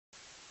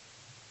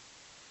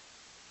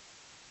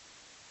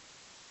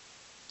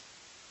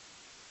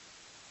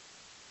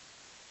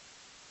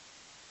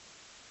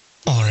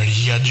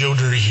Joe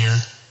Dirty here.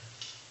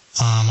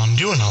 I'm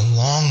doing a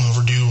long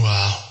overdue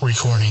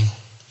recording.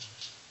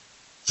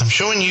 I'm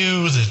showing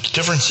you the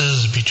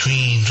differences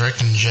between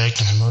direct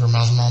inject and a motor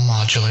mouth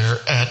modulator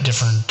at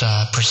different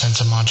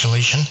percents of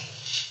modulation.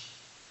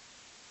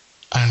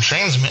 I'm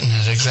transmitting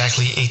at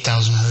exactly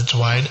 8,000 hertz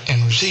wide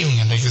and receiving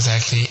at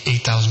exactly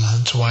 8,000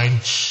 hertz wide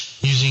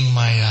using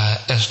my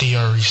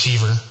SDR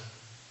receiver.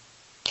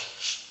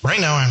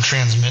 Right now I'm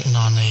transmitting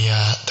on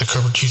the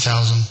Cobra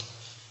 2000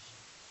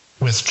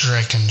 with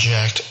direct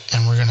inject,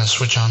 and we're going to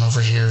switch on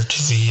over here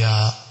to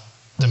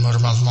the motor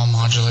mouth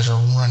modulator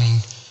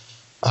running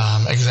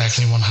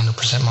exactly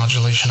 100%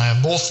 modulation. I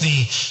have both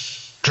the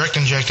direct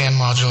inject and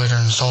modulator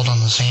installed on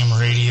the same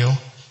radio,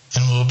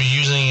 and we'll be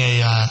using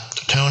a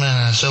tone and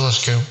an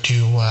oscilloscope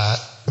to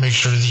make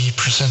sure the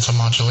percents of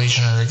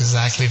modulation are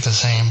exactly the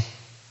same.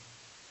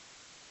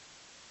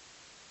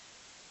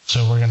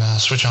 So we're going to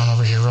switch on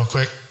over here real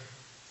quick.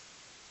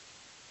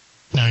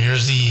 Now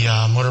here's the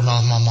motor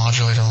mouth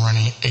modulator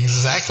running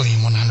exactly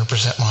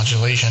 100%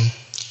 modulation,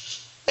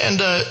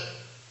 and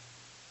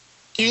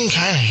you can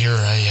kind of hear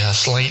a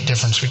slight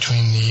difference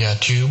between the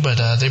two, but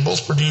they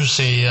both produce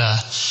a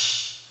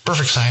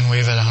perfect sine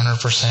wave at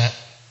 100%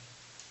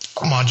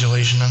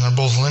 modulation, and they're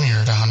both linear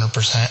at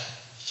 100%.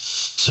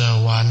 So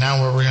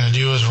now what we're going to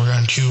do is we're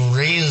going to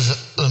raise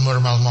the motor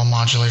mouth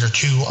modulator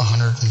to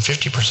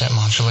 150%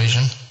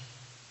 modulation.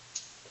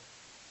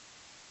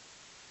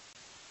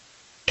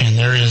 And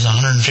there is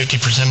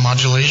 150%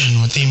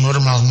 modulation with the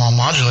motor mouth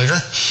modulator.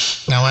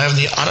 Now I have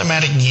the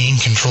automatic gain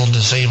control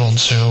disabled,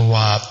 so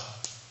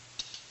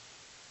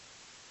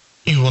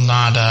you will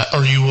not,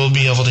 or you will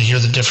be able to hear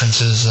the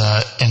differences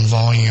in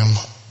volume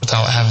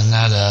without having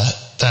that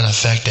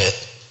affect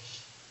it.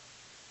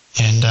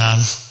 And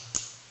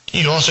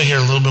you also hear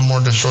a little bit more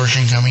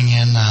distortion coming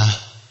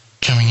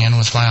in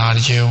with my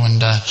audio,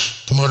 and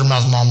the motor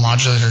mouth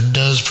modulator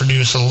does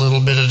produce a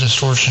little bit of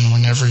distortion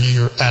whenever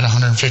you're at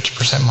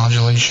 150%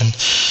 modulation,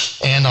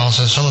 and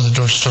also some of the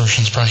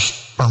distortion's probably,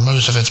 or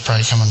most of it's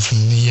probably coming from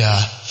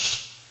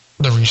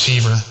the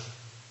receiver.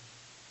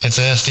 It's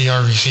an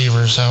SDR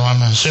receiver, so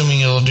I'm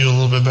assuming it'll do a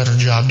little bit better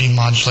job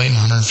demodulating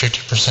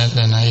 150%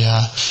 than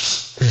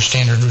your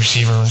standard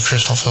receiver with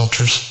crystal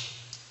filters.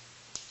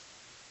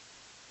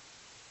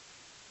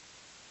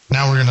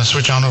 Now we're going to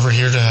switch on over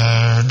here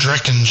to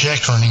direct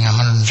inject running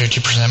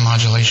 150%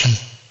 modulation.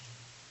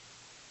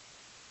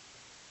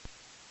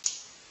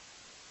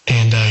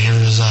 And here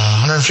is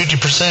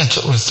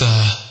 150%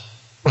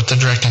 with the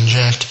direct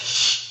inject,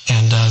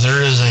 and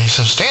there is a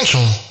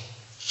substantial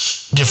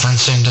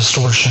difference in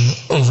distortion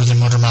over the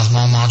motor mouth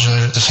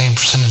modulator at the same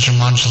percentage of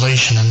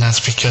modulation, and that's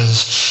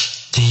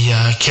because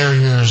the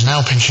carrier is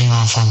now pinching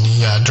off on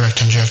the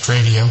direct inject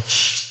radio.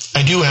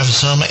 I do have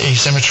some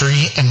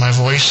asymmetry in my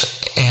voice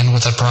and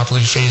with a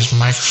properly phased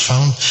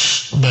microphone,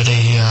 but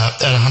at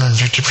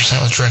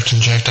 150% with direct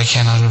inject, I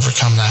cannot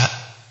overcome that.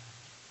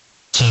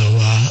 So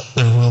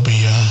there will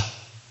be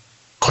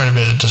quite a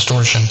bit of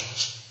distortion.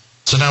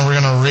 So now we're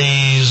going to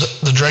raise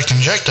the direct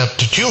inject up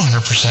to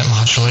 200%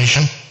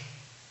 modulation.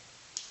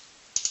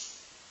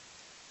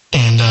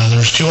 And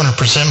there's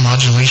 200%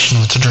 modulation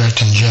with the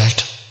direct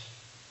inject.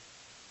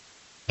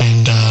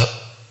 And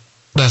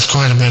that's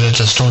quite a bit of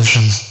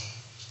distortion.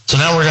 So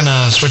now we're going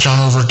to switch on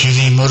over to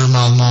the motor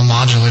mouth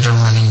modulator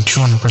running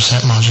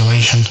 200%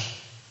 modulation.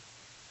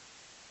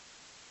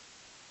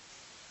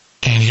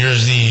 And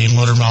here's the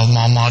motor mouth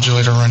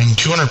modulator running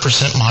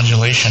 200%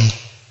 modulation.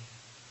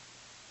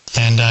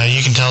 And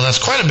you can tell that's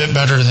quite a bit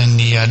better than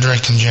the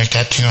direct inject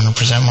at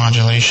 200%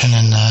 modulation,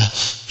 and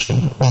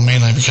well,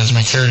 mainly because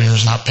my carrier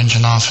is not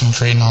pinching off and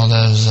creating all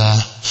those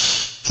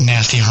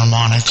nasty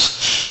harmonics.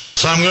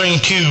 So I'm going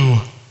to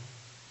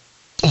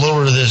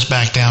lower this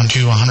back down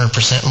to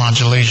 100%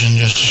 modulation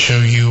just to show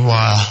you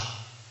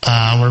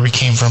where we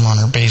came from on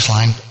our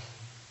baseline.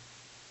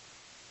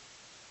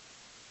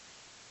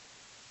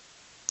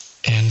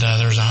 And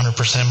there's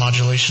 100%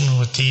 modulation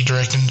with the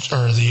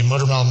the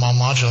motor mouth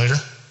modulator.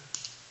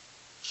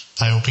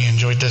 I hope you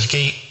enjoyed this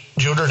gate.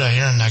 Joe Dirty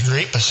here in the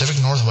Great Pacific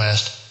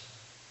Northwest.